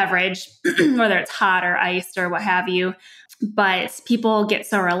a beverage, whether it's hot or iced or what have you. But people get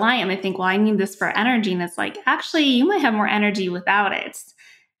so reliant. They think, well, I need this for energy. And it's like, actually, you might have more energy without it.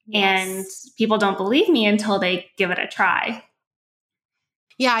 Yes. And people don't believe me until they give it a try.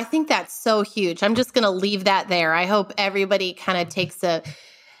 Yeah, I think that's so huge. I'm just going to leave that there. I hope everybody kind of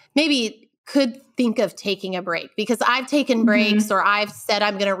maybe could think of taking a break, because I've taken breaks or I've said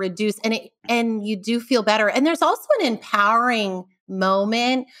I'm going to reduce, and you do feel better. And there's also an empowering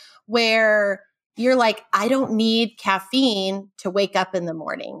moment where you're like, I don't need caffeine to wake up in the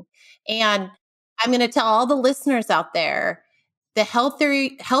morning. And I'm going to tell all the listeners out there, the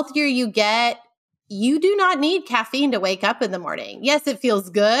healthier you get, you do not need caffeine to wake up in the morning. Yes, it feels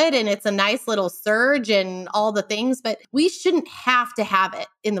good and it's a nice little surge and all the things, but we shouldn't have to have it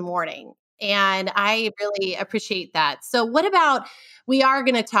in the morning. And I really appreciate that. So we are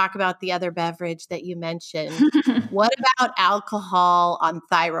going to talk about the other beverage that you mentioned. What about alcohol on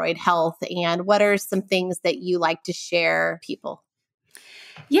thyroid health? And what are some things that you like to share people?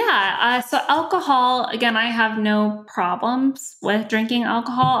 Yeah. So alcohol, again, I have no problems with drinking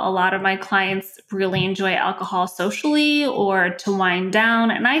alcohol. A lot of my clients really enjoy alcohol socially or to wind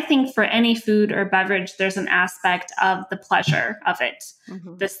down. And I think for any food or beverage, there's an aspect of the pleasure of it,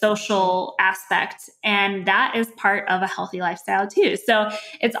 the social aspect. And that is part of a healthy lifestyle too. So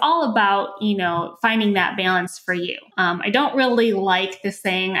it's all about, finding that balance for you. I don't really like the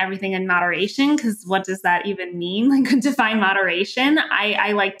saying everything in moderation, because what does that even mean? Like, define moderation.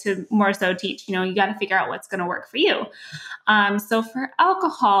 I like to more so teach, you got to figure out what's going to work for you. So for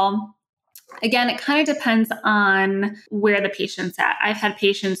alcohol, again, it kind of depends on where the patient's at. I've had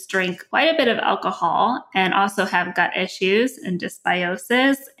patients drink quite a bit of alcohol and also have gut issues and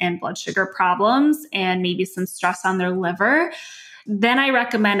dysbiosis and blood sugar problems and maybe some stress on their liver. Then I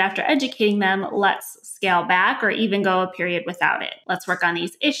recommend, after educating them, let's scale back or even go a period without it. Let's work on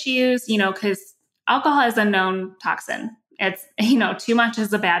these issues, because alcohol is a known toxin. It's, too much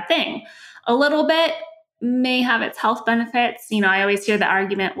is a bad thing. A little bit may have its health benefits. I always hear the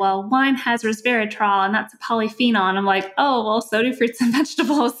argument, well, wine has resveratrol and that's a polyphenol. And I'm like, oh, well, so do fruits and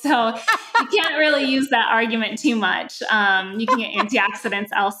vegetables. So you can't really use that argument too much. You can get antioxidants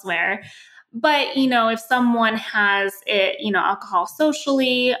elsewhere. But, if someone has it, alcohol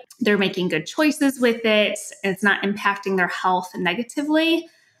socially, they're making good choices with it, and it's not impacting their health negatively,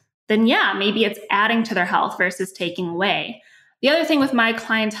 then yeah, maybe it's adding to their health versus taking away. The other thing with my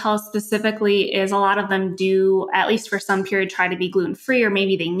clientele specifically is a lot of them do, at least for some period, try to be gluten-free, or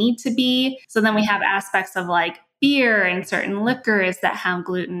maybe they need to be. So then we have aspects of like beer and certain liquors that have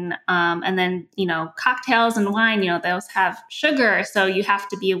gluten. And then, cocktails and wine, those have sugar. So you have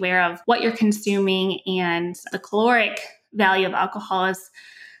to be aware of what you're consuming. And the caloric value of alcohol is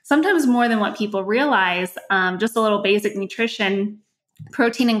sometimes more than what people realize. Just a little basic nutrition.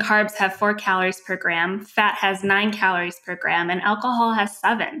 Protein and carbs have 4 calories per gram, fat has 9 calories per gram, and alcohol has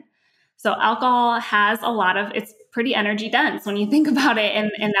 7. So alcohol has it's pretty energy dense when you think about it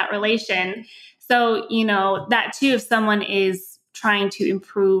in that relation. So, that too, if someone is trying to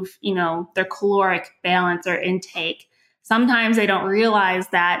improve, their caloric balance or intake, sometimes they don't realize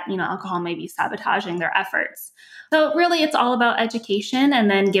that, alcohol may be sabotaging their efforts. So really, it's all about education and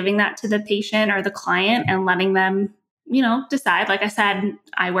then giving that to the patient or the client and letting them decide. Like I said,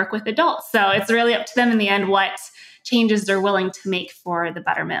 I work with adults. So it's really up to them in the end what changes they're willing to make for the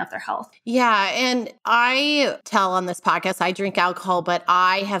betterment of their health. Yeah. And I tell on this podcast, I drink alcohol, but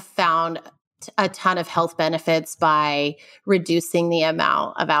I have found a ton of health benefits by reducing the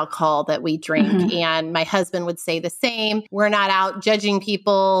amount of alcohol that we drink. And my husband would say the same. We're not out judging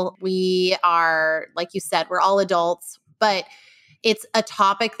people. We are, like you said, we're all adults, but it's a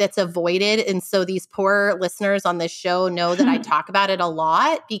topic that's avoided. And so these poor listeners on this show know that I talk about it a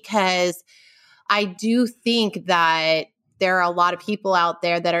lot, because I do think that there are a lot of people out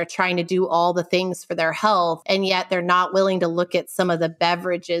there that are trying to do all the things for their health, and yet they're not willing to look at some of the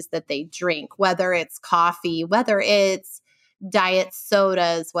beverages that they drink, whether it's coffee, whether it's diet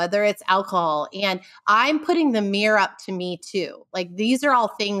sodas, whether it's alcohol. And I'm putting the mirror up to me too. Like, these are all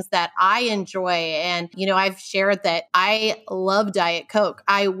things that I enjoy. And, I've shared that I love Diet Coke.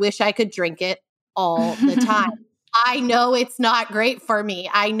 I wish I could drink it all the time. I know it's not great for me.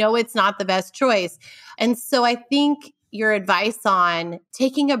 I know it's not the best choice. And so I think your advice on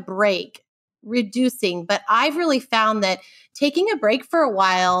taking a break, reducing, but I've really found that taking a break for a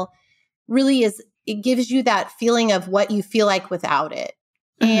while really it gives you that feeling of what you feel like without it.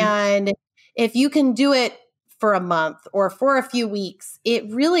 Mhm. And if you can do it for a month or for a few weeks, it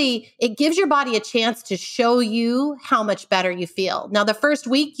gives your body a chance to show you how much better you feel. Now, the first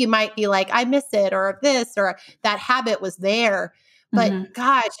week you might be like, I miss it, or this, or that habit was there. But Mhm.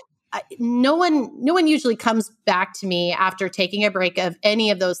 gosh, no one usually comes back to me after taking a break of any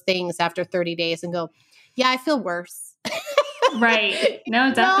of those things after 30 days and go, yeah, I feel worse. Right. No,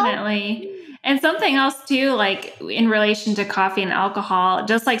 No? definitely. And something else too, like in relation to coffee and alcohol,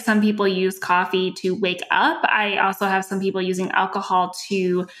 just like some people use coffee to wake up, I also have some people using alcohol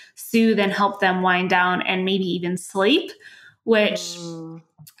to soothe and help them wind down and maybe even sleep, which Mm.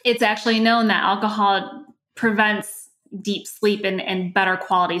 it's actually known that alcohol prevents deep sleep and better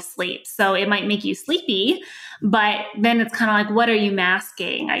quality sleep. So it might make you sleepy, but then it's kind of like, what are you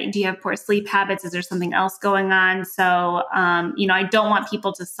masking? Do you have poor sleep habits? Is there something else going on? So, I don't want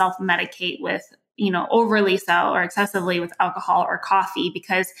people to self-medicate with, overly so or excessively with alcohol or coffee,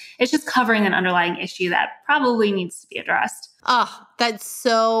 because it's just covering an underlying issue that probably needs to be addressed. Oh, that's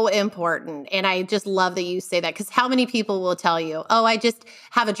so important. And I just love that you say that, because how many people will tell you, oh, I just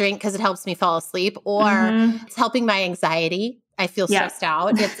have a drink because it helps me fall asleep, or Mm-hmm. it's helping my anxiety. I feel Yep. stressed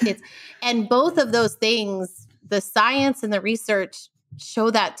out. And both of those things, the science and the research show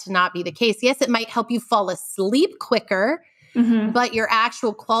that to not be the case. Yes, it might help you fall asleep quicker, Mm-hmm. but your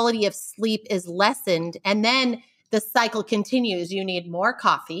actual quality of sleep is lessened. And then the cycle continues. You need more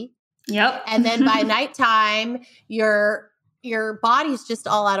coffee. Yep. And then by nighttime, your body's just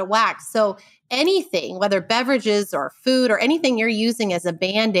all out of whack. So anything, whether beverages or food or anything you're using as a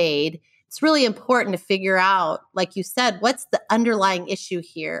Band-Aid, it's really important to figure out, like you said, what's the underlying issue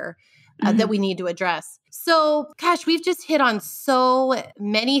here that we need to address. So, gosh, we've just hit on so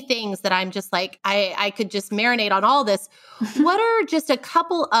many things that I'm just like, I could just marinate on all this. What are just a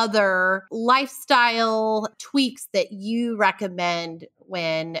couple other lifestyle tweaks that you recommend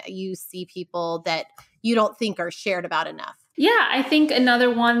when you see people that you don't think are shared about enough? Yeah, I think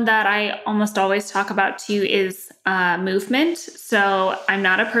another one that I almost always talk about too is movement. So I'm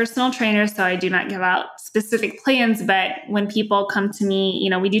not a personal trainer, so I do not give out specific plans. But when people come to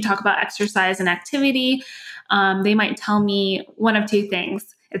me, we do talk about exercise and activity. They might tell me one of two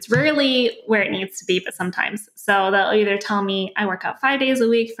things. It's rarely where it needs to be, but sometimes. So they'll either tell me, I work out 5 days a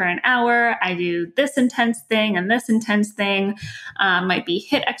week for an hour. I do this intense thing and this intense thing. Might be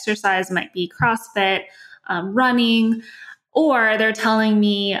HIIT exercise, might be CrossFit, running. Or they're telling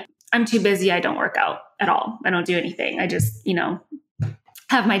me, I'm too busy. I don't work out at all. I don't do anything. I just,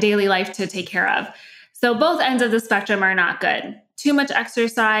 have my daily life to take care of. So both ends of the spectrum are not good. Too much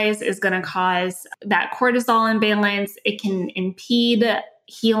exercise is going to cause that cortisol imbalance. It can impede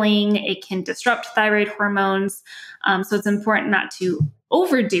healing. It can disrupt thyroid hormones. So it's important not to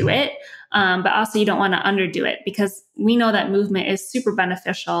overdo it, but also you don't want to underdo it, because we know that movement is super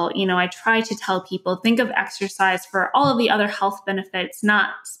beneficial. I try to tell people, think of exercise for all of the other health benefits,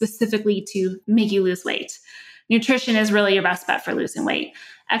 not specifically to make you lose weight. Nutrition is really your best bet for losing weight.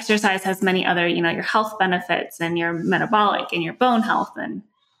 Exercise has many other, your health benefits and your metabolic and your bone health and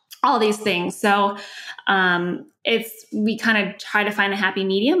all these things. So we kind of try to find a happy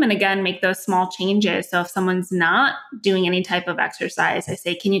medium and again, make those small changes. So if someone's not doing any type of exercise, I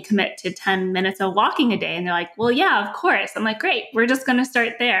say, can you commit to 10 minutes of walking a day? And they're like, well, yeah, of course. I'm like, great, we're just going to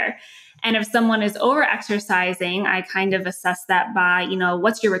start there. And if someone is over exercising, I kind of assess that by,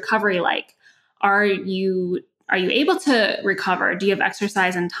 what's your recovery like? Are you able to recover? Do you have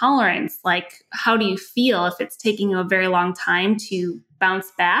exercise intolerance? Like, how do you feel if it's taking you a very long time to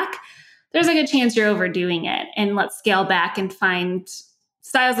bounce back? There's a good chance you're overdoing it. And let's scale back and find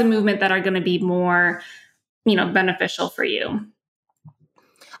styles of movement that are going to be more, beneficial for you.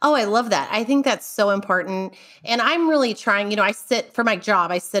 Oh, I love that. I think that's so important. And I'm really trying, I sit for my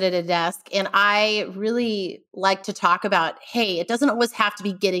job, I sit at a desk, and I really like to talk about, hey, it doesn't always have to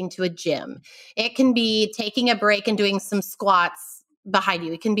be getting to a gym. It can be taking a break and doing some squats behind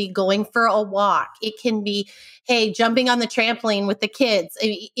you. It can be going for a walk. It can be, hey, jumping on the trampoline with the kids.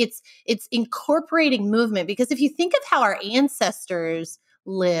 It's incorporating movement, because if you think of how our ancestors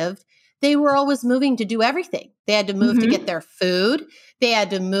lived, they were always moving to do everything. They had to move to get their food. They had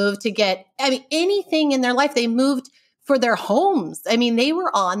to move to get, anything in their life. They moved for their homes. They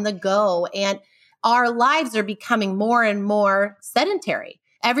were on the go, and our lives are becoming more and more sedentary.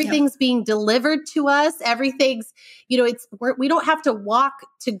 Everything's being delivered to us. Everything's, we don't have to walk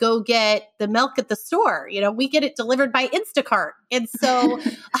to go get the milk at the store. We get it delivered by Instacart. And so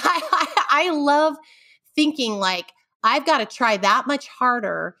I love thinking like, I've got to try that much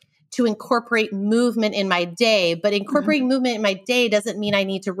harder to incorporate movement in my day, but incorporating movement in my day doesn't mean I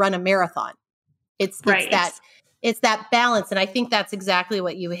need to run a marathon. It's that balance. And I think that's exactly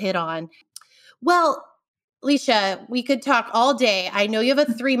what you hit on. Well, Leisha, we could talk all day. I know you have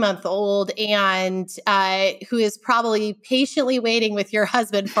a 3-month-old and who is probably patiently waiting with your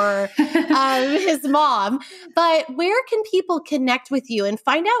husband for his mom. But where can people connect with you and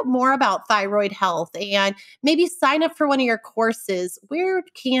find out more about thyroid health and maybe sign up for one of your courses? Where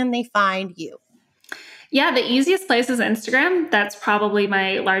can they find you? Yeah, the easiest place is Instagram. That's probably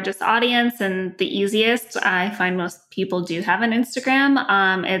my largest audience and the easiest. I find most people do have an Instagram.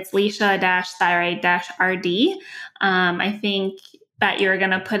 It's Leisha-thyroid-RD. I think that you're going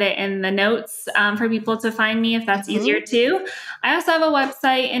to put it in the notes for people to find me if that's easier too. I also have a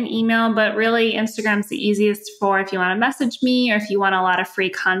website and email, but really Instagram's the easiest for if you want to message me or if you want a lot of free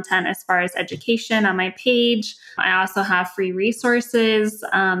content as far as education on my page. I also have free resources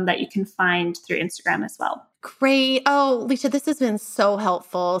that you can find through Instagram as well. Great. Oh, Leisha, this has been so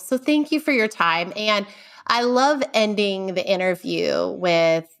helpful. So thank you for your time. And I love ending the interview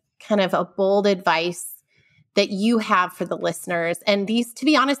with kind of a bold advice that you have for the listeners. And these, to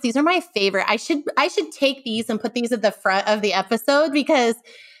be honest, these are my favorite. I should take these and put these at the front of the episode because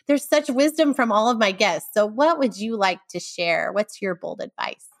there's such wisdom from all of my guests. So what would you like to share? What's your bold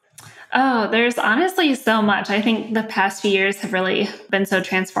advice? Oh, there's honestly so much. I think the past few years have really been so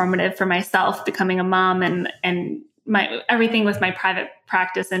transformative for myself, becoming a mom and my everything with my private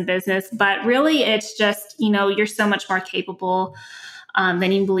practice and business. But really, it's just, you're so much more capable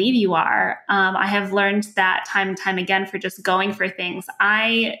than you believe you are. I have learned that time and time again for just going for things.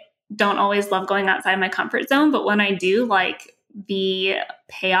 I don't always love going outside my comfort zone, but when I do, like the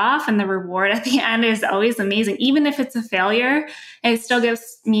payoff and the reward at the end is always amazing. Even if it's a failure, it still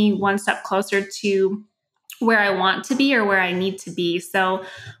gives me one step closer to where I want to be or where I need to be. So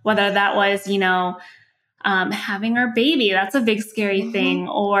whether that was, having our baby, that's a big scary thing.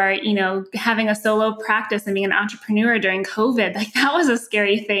 Or, having a solo practice and being an entrepreneur during COVID, like that was a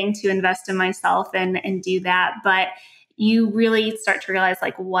scary thing to invest in myself and do that. But you really start to realize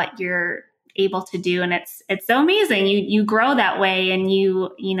like what you're able to do. And it's so amazing. You grow that way and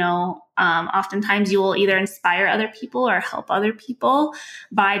oftentimes you will either inspire other people or help other people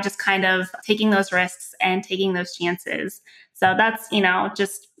by just kind of taking those risks and taking those chances. So that's,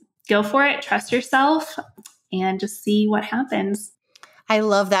 just go for it, trust yourself, and just see what happens. I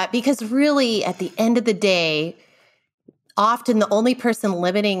love that because really at the end of the day, often the only person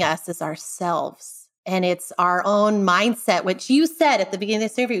limiting us is ourselves. And it's our own mindset, which you said at the beginning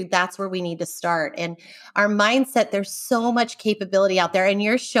of this interview, that's where we need to start. And our mindset, there's so much capability out there and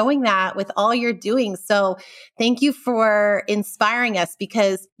you're showing that with all you're doing. So thank you for inspiring us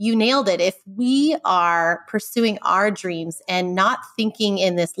because you nailed it. If we are pursuing our dreams and not thinking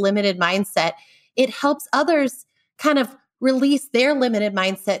in this limited mindset, it helps others kind of release their limited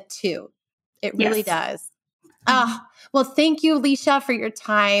mindset too. It really does. Well, thank you, Leisha, for your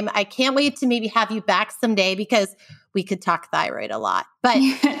time. I can't wait to maybe have you back someday because we could talk thyroid a lot. But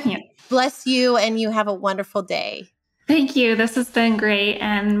bless you and you have a wonderful day. Thank you. This has been great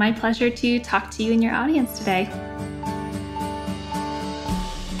and my pleasure to talk to you and your audience today.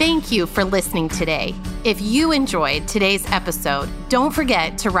 Thank you for listening today. If you enjoyed today's episode, don't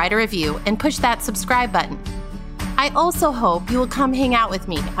forget to write a review and push that subscribe button. I also hope you will come hang out with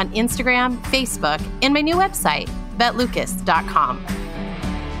me on Instagram, Facebook, and my new website, bettelucas.com.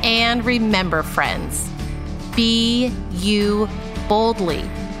 And remember, friends, be you boldly.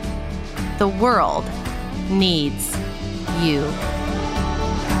 The world needs you.